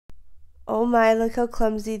Oh my, look how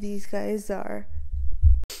clumsy these guys are.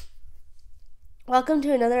 Welcome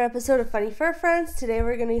to another episode of Funny Fur Friends. Today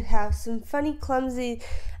we're going to have some funny, clumsy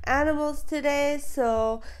animals today,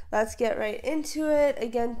 so let's get right into it.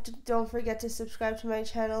 Again, don't forget to subscribe to my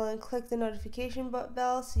channel and click the notification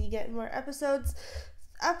bell so you get more episodes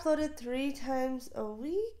uploaded 3 times a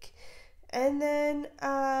week. And then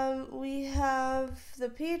we have the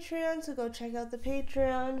Patreon, so go check out the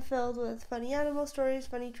Patreon, filled with funny animal stories,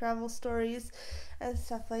 funny travel stories, and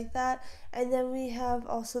stuff like that. And then we have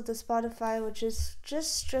also the Spotify, which is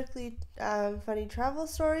just strictly funny travel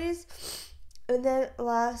stories. And then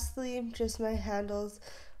lastly, just my handles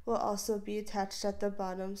will also be attached at the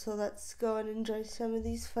bottom. So let's go and enjoy some of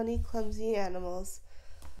these funny, clumsy animals.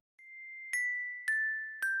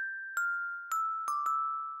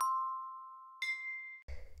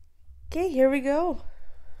 Okay, here we go.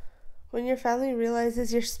 When your family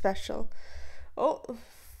realizes you're special. Oh,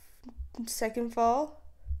 second fall,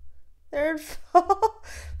 third fall,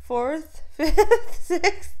 fourth, fifth,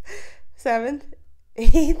 sixth, seventh,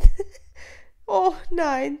 eighth, oh,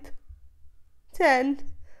 ninth, 10,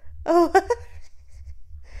 11.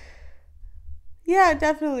 Yeah,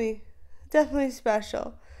 definitely. Definitely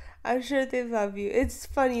special. I'm sure they love you. It's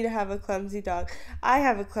funny to have a clumsy dog. I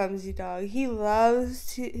have a clumsy dog. He's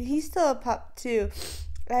still a pup too.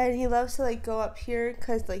 And he loves to like go up here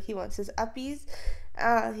because like he wants his uppies.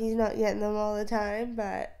 He's not getting them all the time,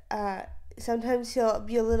 but sometimes he'll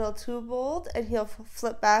be a little too bold and he'll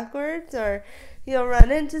flip backwards, or he'll run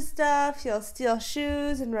into stuff. He'll steal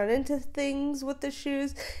shoes and run into things with the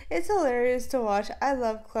shoes. It's hilarious to watch. I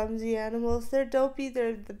love clumsy animals. They're dopey.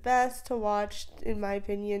 They're the best to watch, in my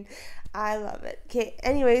opinion. I love it. Okay,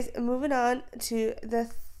 anyways, moving on to the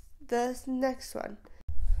next one.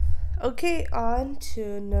 Okay, on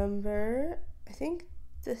to number, I think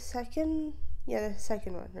the second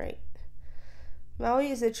one, right?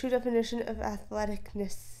 Maui is the true definition of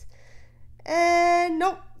athleticness. And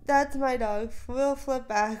nope, that's my dog. We'll flip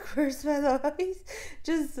backwards, by the way. He's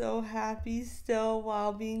just so happy still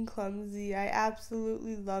while being clumsy. I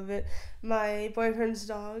absolutely love it. My boyfriend's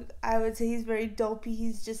dog, I would say he's very dopey.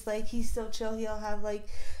 He's just like, he's so chill. He'll have like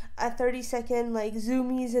a 30-second like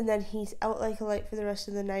zoomies, and then he's out like a light for the rest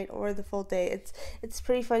of the night or the full day. It's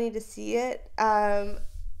pretty funny to see it.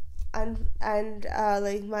 And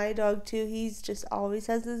like my dog too, he's just always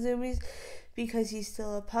has the zoomies because he's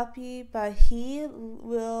still a puppy, but he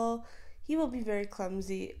will be very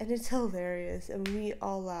clumsy, and it's hilarious, and we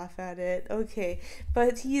all laugh at it. Okay,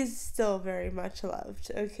 but he is still very much loved.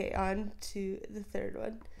 Okay, on to the third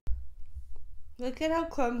one. Look at how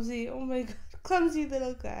clumsy. Oh my god, clumsy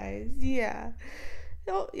little guys. Yeah.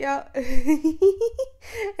 Oh, yeah.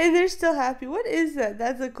 And they're still happy. What is that?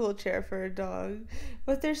 That's a cool chair for a dog.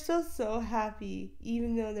 But they're still so happy,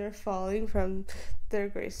 even though they're falling from their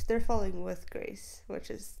grace. They're falling with grace, which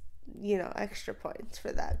is, extra points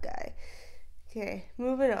for that guy. Okay,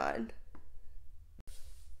 moving on.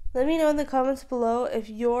 Let me know in the comments below if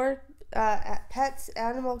your pets,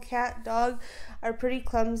 animal, cat, dog, are pretty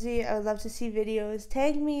clumsy. I would love to see videos.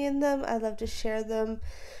 Tag me in them. I'd love to share them.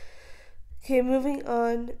 Okay, moving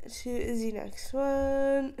on to the next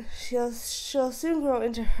one. She'll soon grow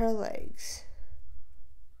into her legs.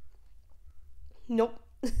 Nope.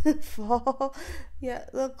 Fall. Yeah,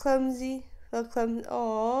 a little clumsy.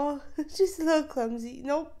 Aww. Just a little clumsy.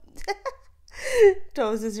 Nope.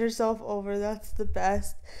 Dozes herself over. That's the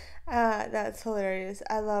best. That's hilarious.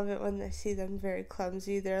 I love it when I see them very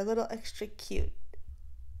clumsy. They're a little extra cute.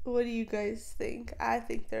 What do you guys think? I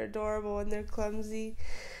think they're adorable when they're clumsy.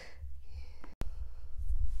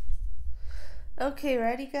 Okay,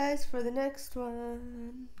 ready guys for the next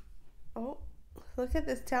one. Oh, look at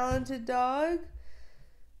this talented dog.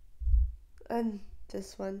 And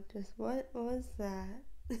this one, what was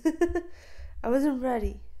that? I wasn't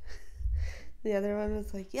ready. The other one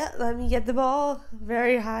was like, yeah, let me get the ball.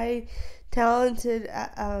 Very high, talented,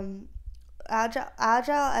 agile, I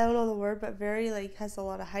don't know the word, but very, like, has a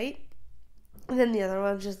lot of height. And then the other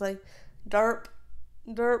one's just like, derp,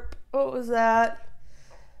 what was that?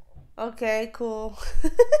 Okay, cool.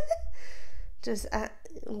 Just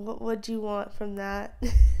what do you want from that?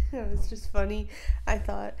 It was just funny, I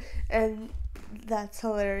thought, and that's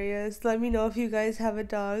hilarious. Let me know if you guys have a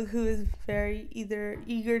dog who is very either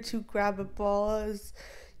eager to grab a ball, as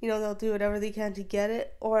they'll do whatever they can to get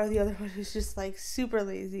it, or the other one who's just like super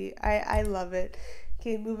lazy. I love it.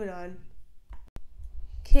 Okay, moving on.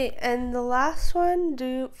 Okay, and the last one,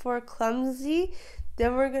 for clumsy.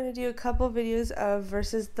 Then we're going to do a couple videos of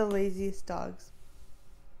versus the laziest dogs.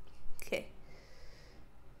 Okay.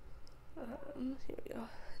 Here we go.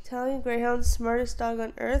 Italian Greyhound, smartest dog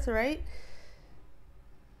on earth, right?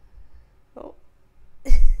 Oh.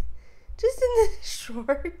 Just in the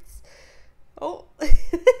shorts. Oh.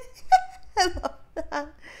 I love that.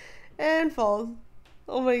 And falls.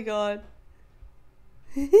 Oh my god.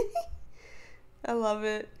 I love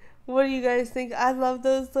it. What do you guys think? I love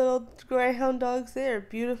those little Greyhound dogs. They are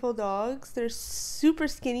beautiful dogs. They're super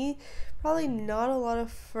skinny. Probably not a lot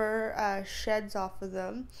of fur sheds off of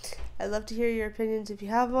them. I'd love to hear your opinions if you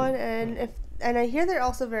have one. And I hear they're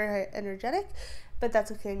also very energetic, but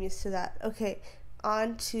that's okay. I'm used to that. Okay,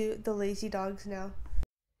 on to the lazy dogs now.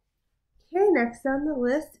 Okay, next on the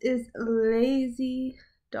list is lazy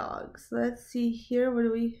dogs. Let's see here. What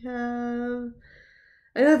do we have?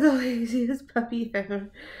 I got the laziest puppy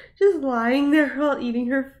ever. Just lying there while eating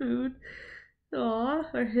her food. Aw,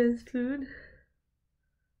 or his food.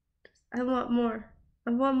 I want more. I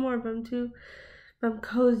want more, but I'm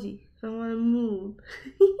cozy. I want to move.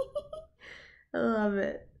 I love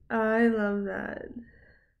it. I love that.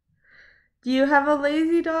 Do you have a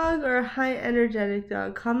lazy dog or a high energetic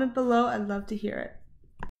dog? Comment below. I'd love to hear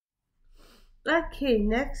it. Okay,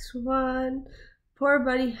 next one. Poor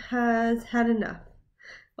buddy has had enough.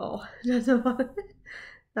 Oh,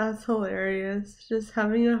 that's hilarious. Just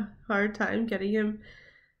having a hard time getting him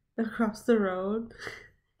across the road.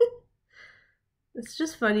 It's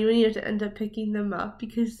just funny when you have to end up picking them up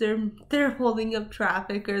because they're holding up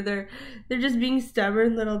traffic, or they're just being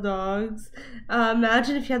stubborn little dogs.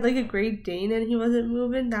 Imagine if you had like a Great Dane and he wasn't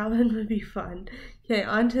moving. That one would be fun. Okay,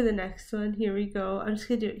 on to the next one. Here we go. I'm just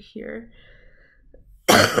gonna do it here.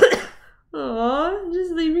 Aw,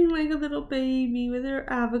 just leaving like a little baby with her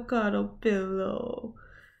avocado pillow.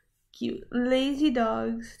 Cute. Lazy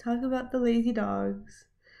dogs. Talk about the lazy dogs.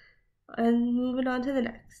 And moving on to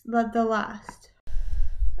the last.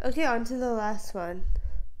 Okay, on to the last one.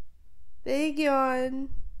 Big yawn.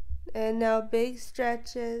 And now big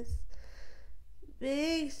stretches.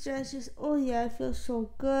 Big stretches. Oh yeah, I feel so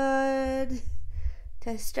good.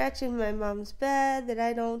 To stretch in my mom's bed that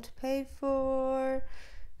I don't pay for.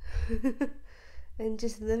 And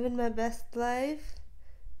just living my best life.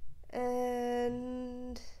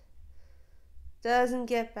 And doesn't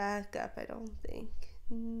get back up, I don't think.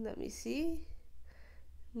 Let me see.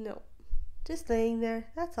 No. Just laying there.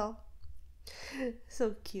 That's all.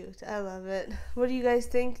 So cute. I love it. What do you guys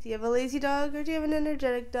think? Do you have a lazy dog or do you have an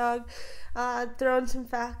energetic dog? Throw in some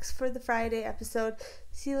facts for the Friday episode.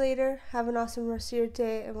 See you later. Have an awesome rest of your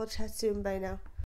day, and we'll chat soon. Bye now.